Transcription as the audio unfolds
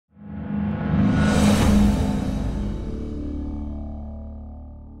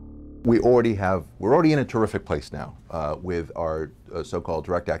We're already in a terrific place now with our so-called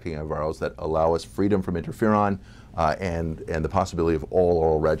direct-acting antivirals that allow us freedom from interferon and the possibility of all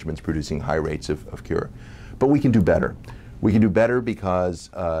oral regimens producing high rates of cure. But we can do better. We can do better because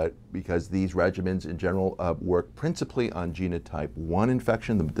these regimens in general work principally on genotype 1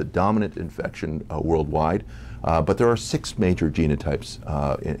 infection, the dominant infection worldwide, but there are 6 major genotypes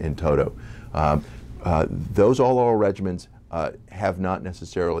in toto. Those all oral regimens have not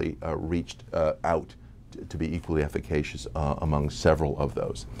necessarily reached out to be equally efficacious among several of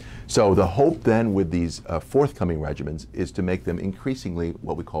those. So the hope then with these forthcoming regimens is to make them increasingly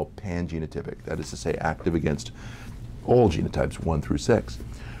what we call pan-genotypic, that is to say active against all genotypes 1 through 6.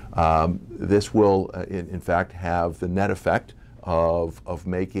 This will in fact have the net effect of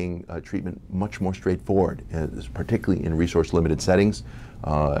making treatment much more straightforward, particularly in resource-limited settings,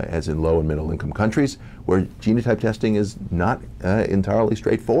 as in low and middle income countries, where genotype testing is not entirely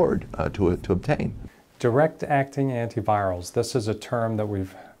straightforward to obtain. Direct-acting antivirals. This is a term that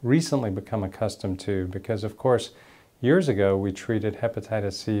we've recently become accustomed to because, of course, years ago we treated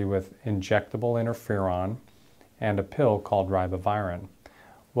hepatitis C with injectable interferon and a pill called ribavirin.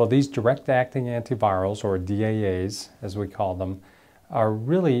 Well, these direct-acting antivirals, or DAAs as we call them, are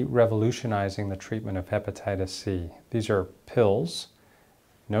really revolutionizing the treatment of hepatitis C. These are pills,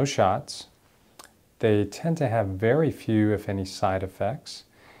 no shots. They tend to have very few, if any, side effects,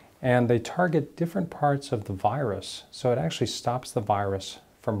 and they target different parts of the virus, so it actually stops the virus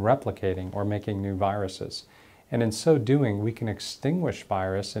from replicating or making new viruses. And in so doing, we can extinguish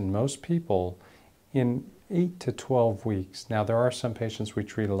virus in most people in 8 to 12 weeks. Now, there are some patients we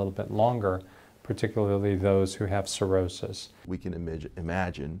treat a little bit longer, particularly those who have cirrhosis. We can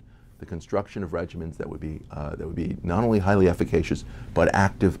imagine the construction of regimens that would be not only highly efficacious, but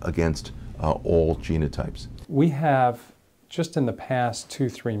active against all genotypes. We have, just in the past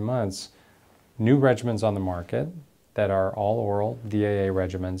 2-3 months, new regimens on the market that are all oral DAA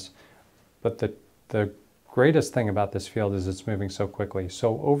regimens, but the greatest thing about this field is it's moving so quickly.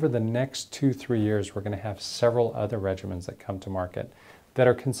 So over the next 2-3 years, we're going to have several other regimens that come to market that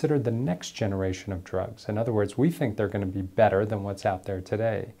are considered the next generation of drugs. In other words, we think they're going to be better than what's out there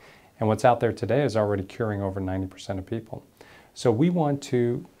today. And what's out there today is already curing over 90% of people. So we want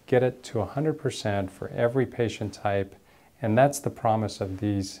to get it to 100% for every patient type, and that's the promise of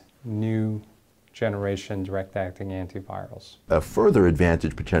these new generation direct-acting antivirals. A further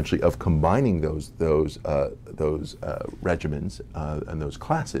advantage potentially of combining those regimens and those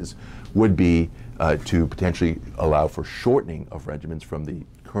classes would be to potentially allow for shortening of regimens from the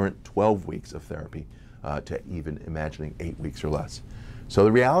current 12 weeks of therapy to even imagining 8 weeks or less. So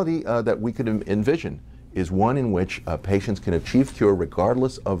the reality that we could envision is one in which patients can achieve cure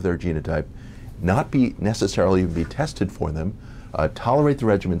regardless of their genotype, not necessarily be tested for them, tolerate the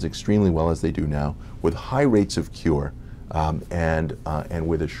regimens extremely well as they do now, with high rates of cure and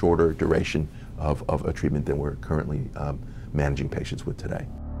with a shorter duration of a treatment than we're currently managing patients with today.